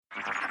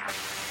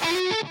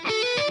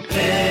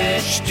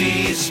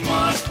HT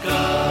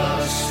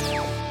Smartcast.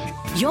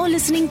 You're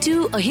listening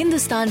to a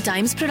Hindustan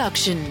Times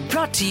production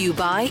brought to you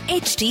by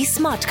HT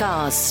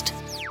Smartcast.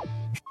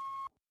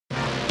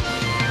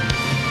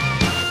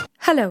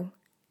 Hello,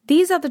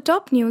 these are the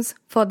top news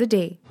for the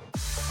day.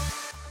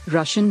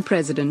 Russian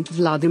President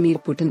Vladimir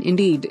Putin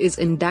indeed is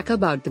in dark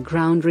about the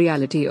ground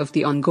reality of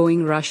the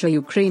ongoing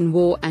Russia-Ukraine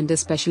war and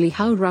especially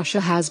how Russia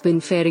has been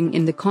faring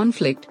in the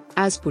conflict,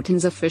 as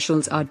Putin's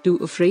officials are too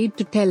afraid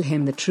to tell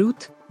him the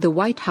truth, the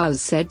White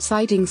House said,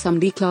 citing some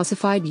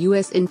declassified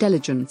US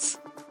intelligence.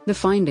 The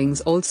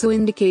findings also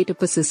indicate a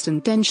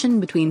persistent tension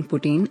between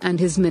Putin and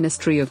his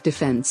Ministry of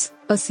Defense,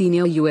 a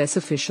senior US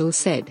official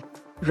said.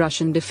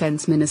 Russian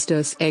Defense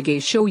Minister Sergei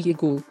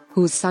Shoigu,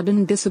 whose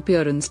sudden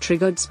disappearance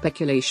triggered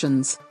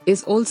speculations,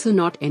 is also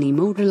not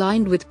anymore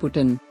aligned with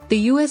Putin, the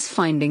US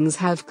findings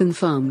have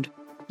confirmed.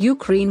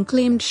 Ukraine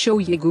claimed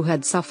Shoigu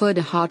had suffered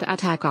a heart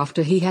attack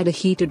after he had a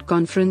heated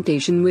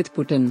confrontation with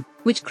Putin,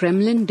 which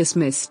Kremlin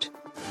dismissed.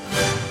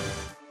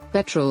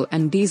 Petrol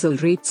and diesel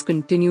rates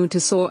continue to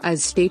soar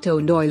as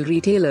state-owned oil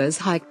retailers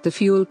hiked the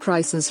fuel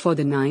prices for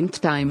the 9th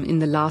time in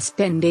the last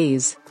 10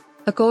 days.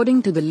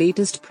 According to the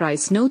latest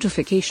price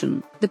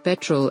notification, the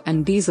petrol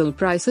and diesel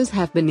prices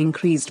have been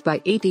increased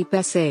by 80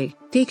 paise,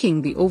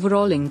 taking the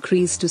overall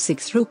increase to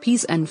 6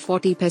 rupees and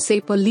 40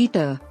 paise per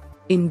litre.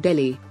 In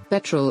Delhi,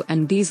 petrol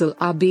and diesel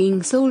are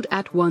being sold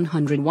at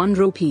 101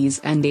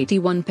 rupees and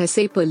 81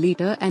 paise per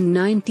litre and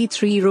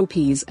 93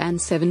 rupees and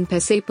 7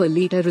 paise per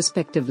litre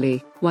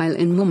respectively, while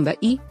in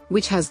Mumbai,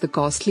 which has the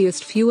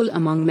costliest fuel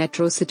among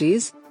metro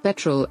cities,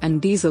 petrol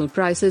and diesel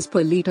prices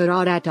per litre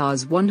are at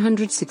Rs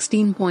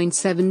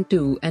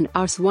 116.72 and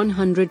Rs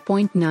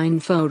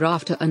 100.94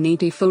 after an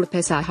 84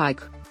 paise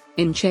hike.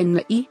 In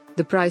Chennai,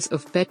 the price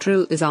of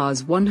petrol is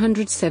Rs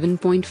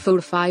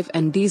 107.45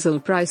 and diesel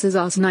prices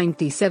Rs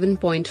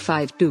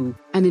 97.52,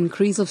 an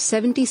increase of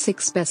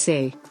 76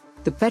 paise.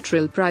 The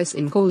petrol price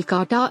in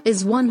Kolkata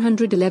is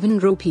 111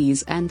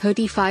 rupees and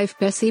 35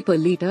 paise per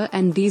litre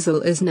and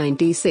diesel is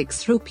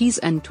 96 rupees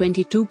and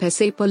 22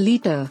 paise per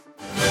litre.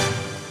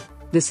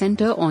 The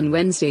centre on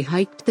Wednesday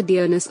hiked the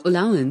dearness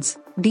allowance,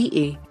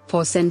 DA,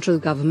 for central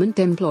government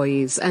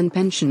employees and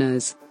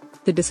pensioners.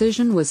 The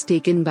decision was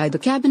taken by the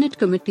Cabinet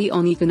Committee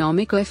on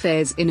Economic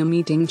Affairs in a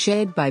meeting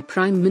chaired by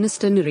Prime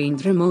Minister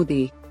Narendra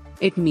Modi.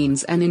 It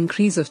means an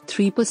increase of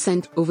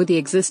 3% over the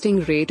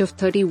existing rate of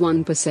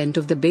 31%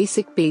 of the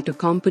basic pay to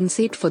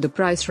compensate for the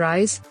price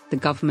rise, the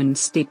government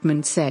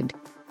statement said.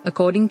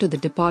 According to the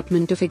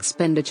Department of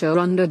Expenditure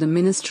under the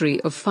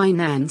Ministry of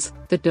Finance,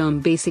 the term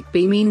basic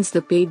pay means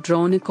the pay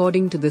drawn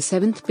according to the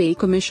 7th Pay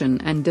Commission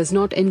and does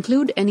not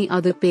include any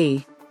other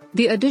pay.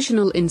 The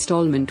additional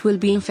installment will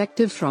be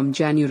effective from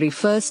January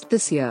 1st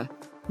this year.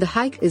 The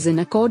hike is in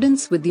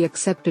accordance with the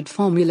accepted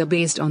formula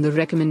based on the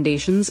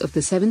recommendations of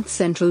the 7th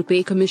Central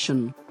Pay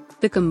Commission.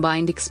 The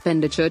combined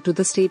expenditure to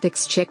the state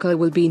exchequer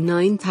will be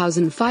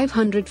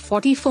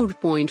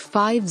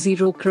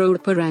 9,544.50 crore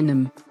per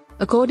annum.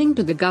 According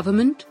to the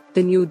government,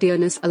 the new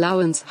dearness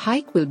allowance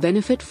hike will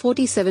benefit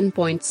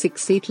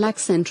 47.68 lakh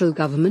central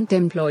government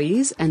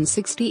employees and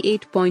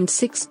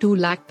 68.62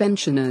 lakh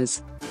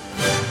pensioners.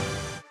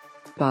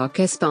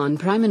 Pakistan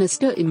Prime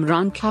Minister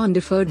Imran Khan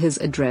deferred his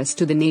address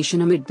to the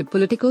nation amid the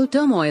political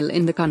turmoil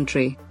in the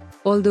country.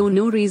 Although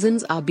no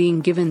reasons are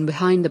being given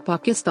behind the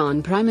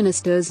Pakistan Prime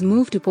Minister's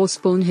move to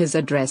postpone his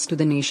address to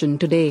the nation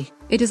today,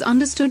 it is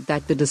understood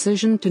that the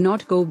decision to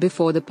not go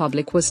before the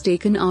public was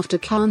taken after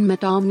Khan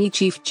met Army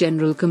Chief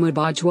General Qamar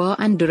Bajwa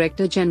and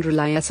Director General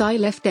ISI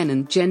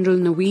Lieutenant General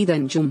Naveed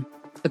Anjum.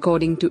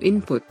 According to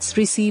inputs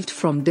received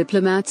from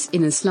diplomats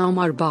in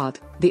Islamabad,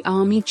 the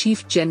Army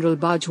Chief General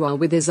Bajwa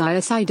with his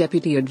ISI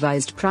deputy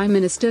advised Prime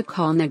Minister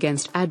Khan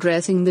against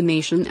addressing the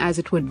nation as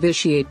it would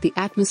vitiate the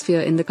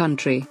atmosphere in the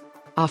country.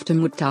 After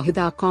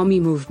Muttahida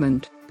Qawmi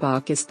Movement,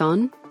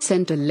 Pakistan,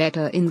 sent a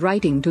letter in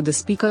writing to the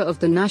Speaker of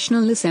the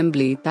National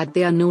Assembly that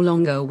they are no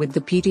longer with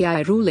the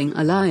PTI ruling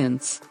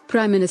alliance,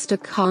 Prime Minister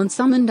Khan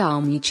summoned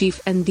Army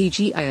Chief and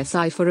DG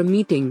ISI for a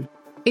meeting.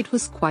 It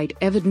was quite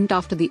evident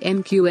after the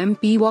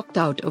MQMP walked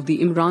out of the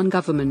Imran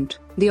government,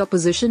 the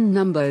opposition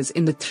numbers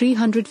in the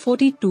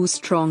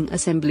 342-strong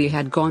assembly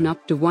had gone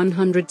up to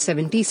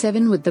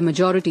 177 with the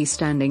majority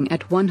standing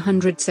at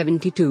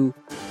 172.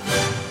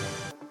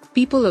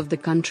 People of the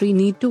country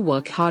need to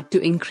work hard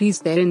to increase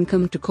their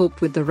income to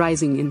cope with the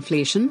rising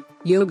inflation,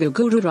 Yoga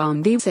Guru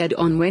Ramdev said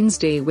on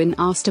Wednesday when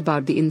asked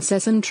about the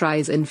incessant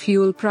rise in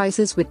fuel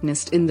prices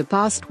witnessed in the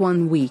past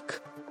 1 week.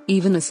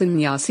 Even a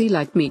sannyasi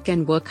like me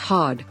can work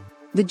hard.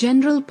 The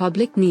general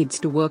public needs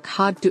to work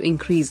hard to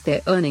increase their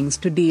earnings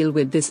to deal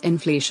with this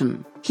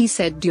inflation, he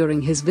said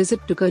during his visit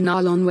to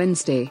Karnal on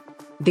Wednesday.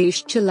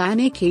 देश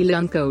चलाने के लिए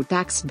उनको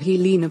tax भी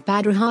लेना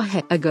पड़ रहा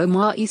है। अगर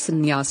मैं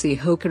सन्यासी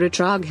होकर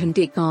 18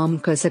 घंटे काम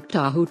कर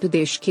सकता हूँ तो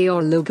देश के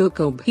और लोगों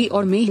को भी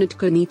और मेहनत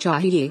करनी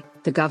चाहिए.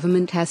 The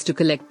government has to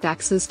collect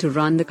taxes to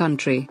run the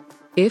country.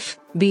 If,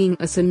 being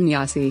a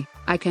sannyasi,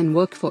 I can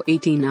work for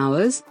 18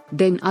 hours,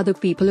 then other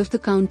people of the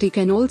county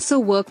can also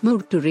work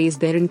more to raise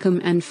their income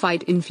and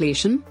fight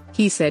inflation,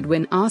 he said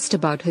when asked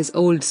about his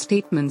old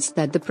statements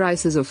that the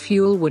prices of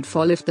fuel would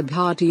fall if the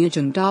Bharatiya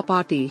Janata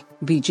Party,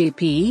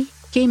 BJP,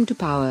 came to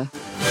power.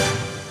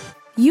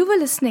 You were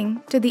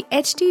listening to the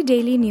HT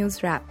Daily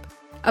News Wrap,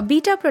 a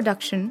beta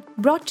production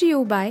brought to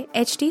you by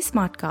HT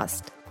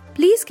Smartcast.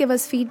 Please give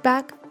us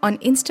feedback on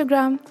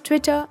Instagram,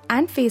 Twitter,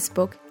 and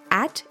Facebook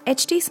at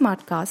HT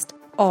Smartcast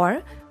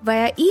or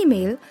via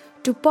email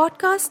to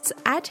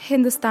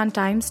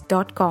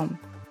podcasts@hindustantimes.com.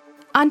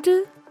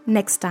 Until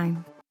next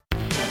time.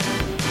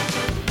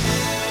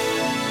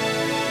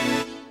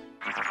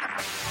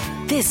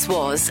 This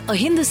was a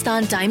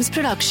Hindustan Times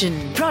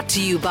production brought to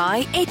you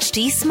by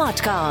HT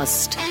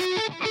Smartcast.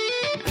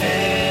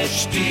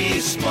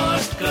 HT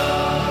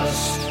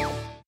Smartcast.